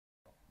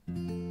Hi,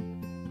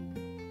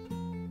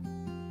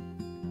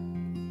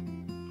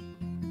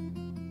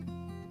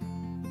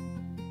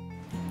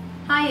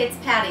 it's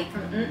Patty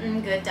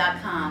from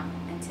good.com,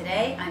 and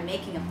today I'm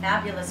making a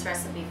fabulous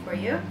recipe for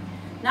you.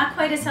 Not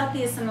quite as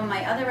healthy as some of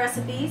my other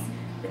recipes,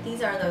 but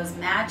these are those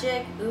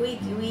magic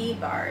gooey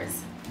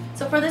bars.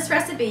 So for this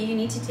recipe, you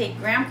need to take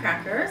graham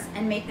crackers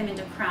and make them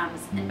into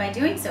crumbs. And by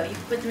doing so, you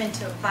put them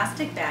into a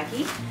plastic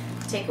baggie,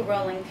 take a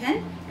rolling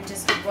pin, and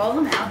just roll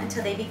them out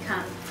until they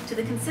become to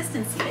the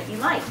consistency that you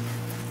like.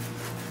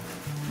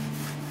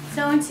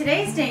 So in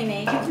today's day and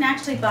age, you can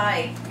actually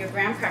buy your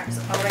graham crackers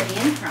already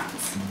in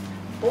crumbs,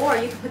 or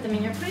you can put them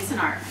in your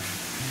Cuisinart.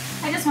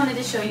 I just wanted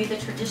to show you the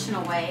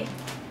traditional way,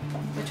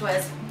 which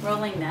was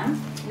rolling them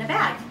in a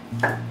bag.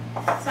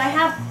 So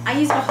I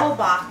used a whole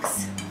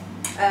box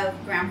of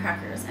graham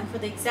crackers, and for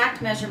the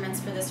exact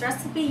measurements for this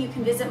recipe, you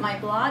can visit my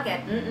blog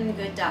at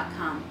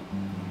good.com.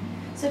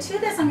 So to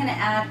this, I'm going to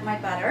add my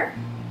butter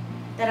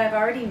that I've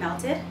already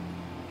melted,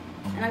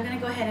 and I'm going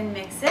to go ahead and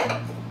mix it.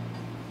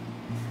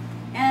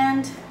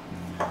 And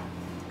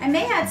I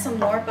may add some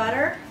more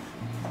butter,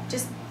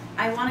 just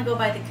I want to go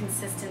by the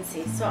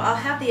consistency. So I'll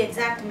have the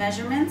exact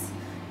measurements,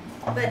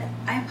 but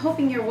I'm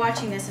hoping you're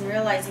watching this and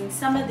realizing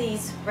some of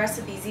these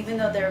recipes, even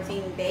though they're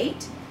being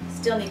baked,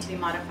 still need to be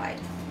modified.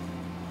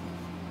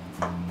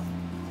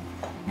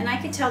 And I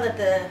could tell that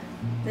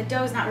the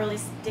dough is not really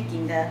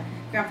sticking, the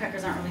graham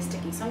crackers aren't really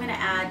sticking, so I'm going to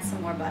add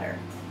some more butter.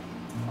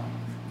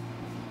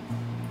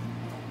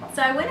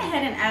 So I went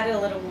ahead and added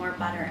a little more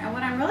butter, and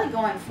what I'm really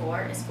going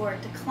for is for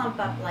it to clump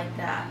up like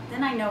that.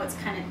 Then I know it's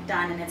kind of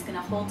done and it's going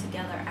to hold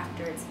together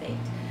after it's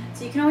baked.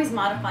 So you can always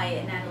modify it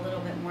and add a little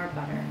bit more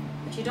butter,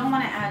 but you don't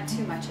want to add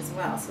too much as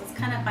well, so it's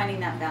kind of finding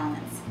that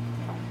balance.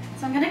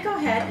 So I'm going to go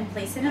ahead and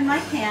place it in my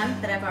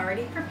pan that I've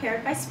already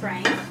prepared by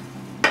spraying,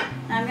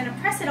 and I'm going to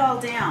press it all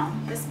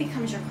down. This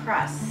becomes your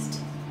crust.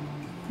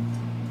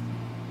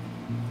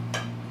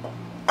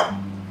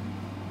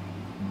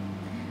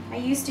 I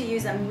used to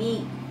use a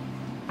meat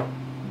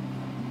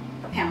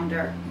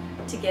pounder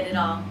to get it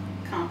all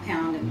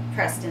compound and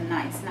pressed in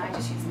nice. Now I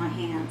just use my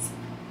hands.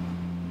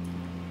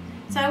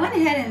 So I went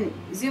ahead and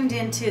zoomed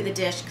into the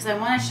dish because I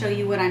want to show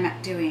you what I'm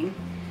doing.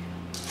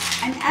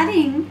 I'm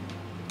adding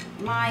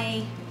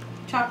my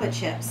chocolate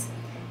chips,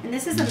 and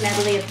this is a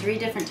medley of 3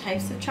 different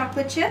types of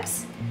chocolate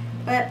chips,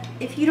 but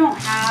if you don't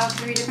have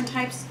 3 different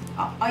types,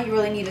 all you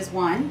really need is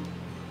 1.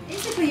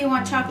 Basically you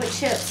want chocolate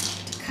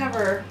chips to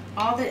cover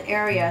all the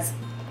areas,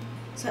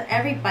 so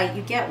every bite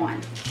you get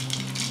one.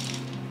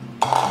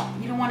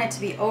 You don't want it to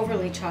be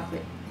overly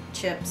chocolate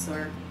chips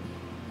or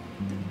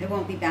it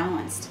won't be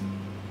balanced.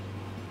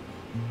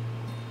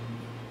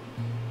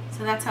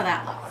 So that's how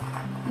that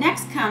looks.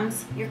 Next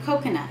comes your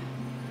coconut.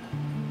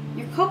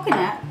 Your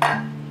coconut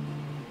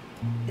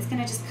is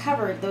going to just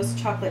cover those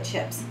chocolate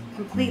chips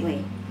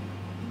completely.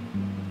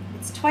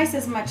 It's twice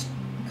as much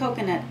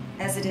coconut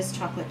as it is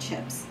chocolate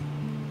chips.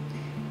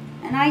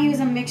 And I use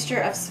a mixture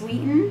of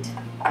sweetened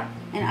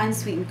and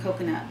unsweetened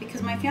coconut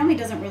because my family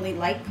doesn't really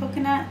like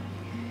coconut.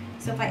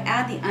 So if I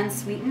add the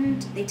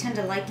unsweetened, they tend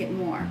to like it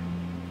more.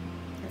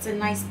 It's a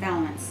nice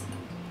balance.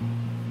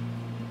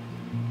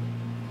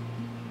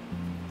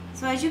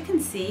 So as you can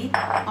see,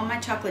 all my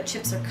chocolate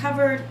chips are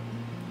covered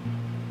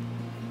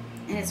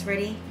and it's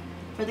ready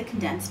for the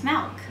condensed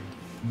milk.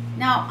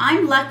 Now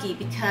I'm lucky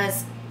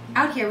because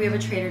out here we have a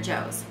Trader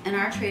Joe's, and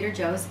our Trader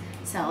Joe's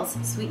sells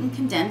sweetened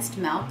condensed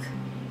milk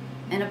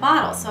in a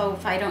bottle. So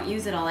if I don't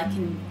use it all, I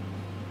can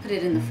put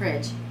it in the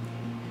fridge.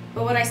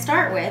 But what I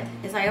start with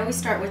is I always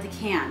start with a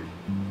can.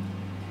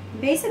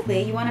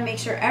 Basically, you want to make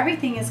sure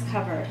everything is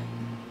covered,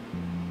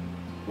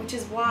 which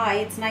is why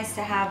it's nice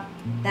to have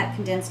that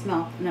condensed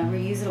milk in a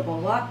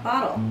reusable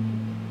bottle.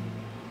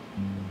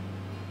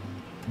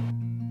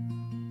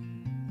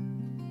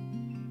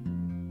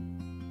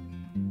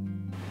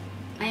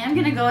 I am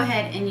going to go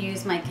ahead and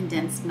use my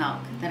condensed milk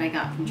that I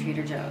got from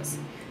Trader Joe's,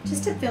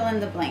 just to fill in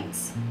the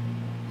blanks,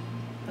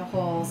 the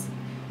holes,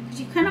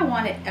 because you kind of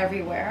want it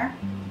everywhere.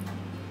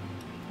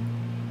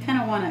 Kind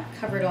of want to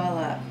cover it all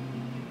up,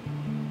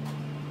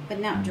 but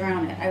not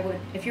drown it. I would,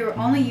 if you were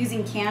only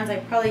using cans,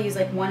 I'd probably use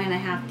like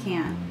 1.5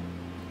 can,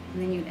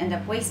 and then you'd end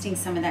up wasting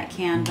some of that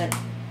can, but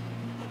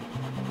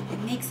it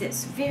makes it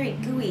very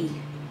gooey.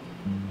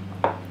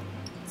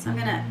 So I'm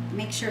gonna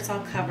make sure it's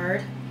all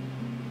covered,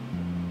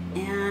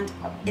 and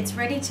it's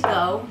ready to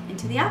go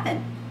into the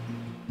oven.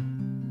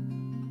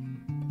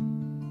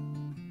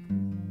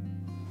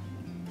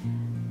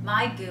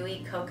 My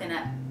gooey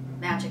coconut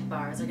magic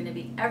bars are going to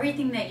be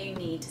everything that you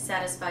need to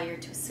satisfy your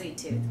sweet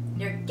tooth.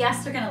 Your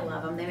guests are going to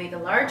love them. They make a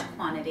large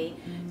quantity.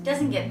 It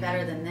doesn't get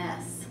better than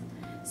this.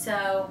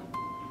 So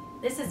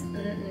this is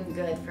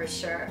good for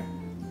sure.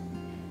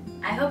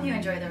 I hope you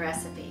enjoy the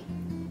recipe.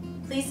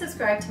 Please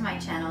subscribe to my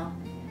channel,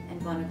 and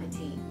bon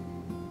appetit.